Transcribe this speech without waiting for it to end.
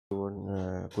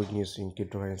Quick news in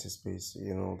cryptocurrency space.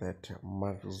 You know that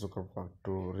Mark Zuckerberg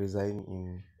to resign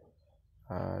in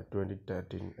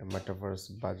 2013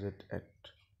 Metaverse budget at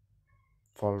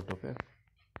fault. Okay.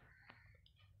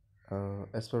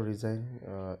 As per resign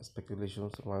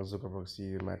speculations, Mark Zuckerberg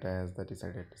CEO Meta has that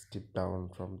decided to step down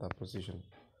from the position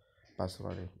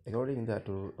personally. According that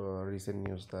to recent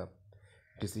news, the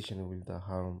decision will the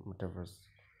harm Metaverse,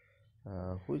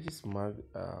 which is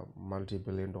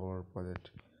multi-billion-dollar project.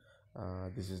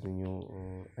 This is the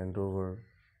new endeavor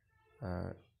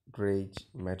uh, Drage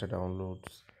meta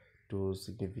downloads to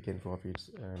significant profits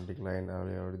and decline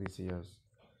earlier this year's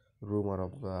rumor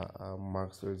of the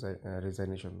Mark's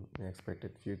resignation may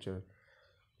expected future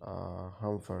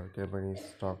harm for company's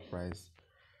stock price,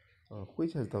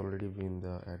 which has already been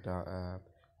the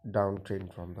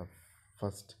downtrend from the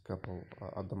first couple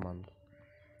of the month.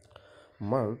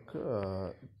 Mark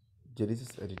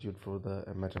Genesis attitude for the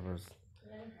metaverse.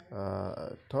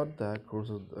 Thought the course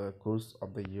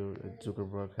of the year,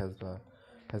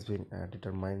 has been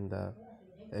determined the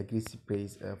aggressive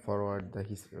pace forward the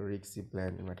his risky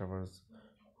plan in metaverse,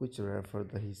 which refer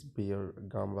the his bear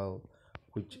gamble,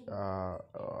 which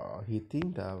he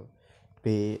think the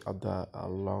pay of the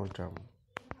long term.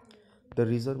 The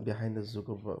reason behind the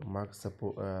Zuckerberg Mark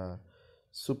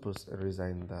Supers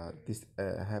resign this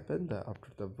happened after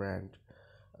the brand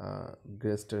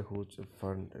Grester Hooch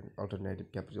Fund and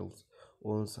Alternative Capitals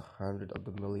owns hundred of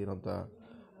the million of the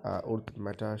Earth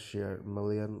Meta share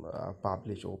million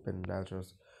published open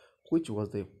letters, which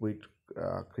was the quite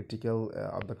critical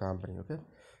of the company. Okay,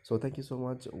 so thank you so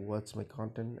much. Watch my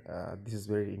content. This is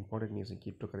very important news in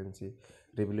cryptocurrency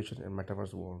revolution and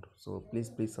metaverse world. So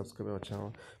please subscribe our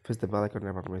channel. Press the bell icon,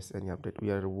 never miss any update. We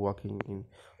are working in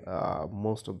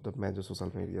most of the major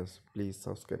social medias. Please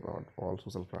subscribe on all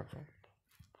social platforms.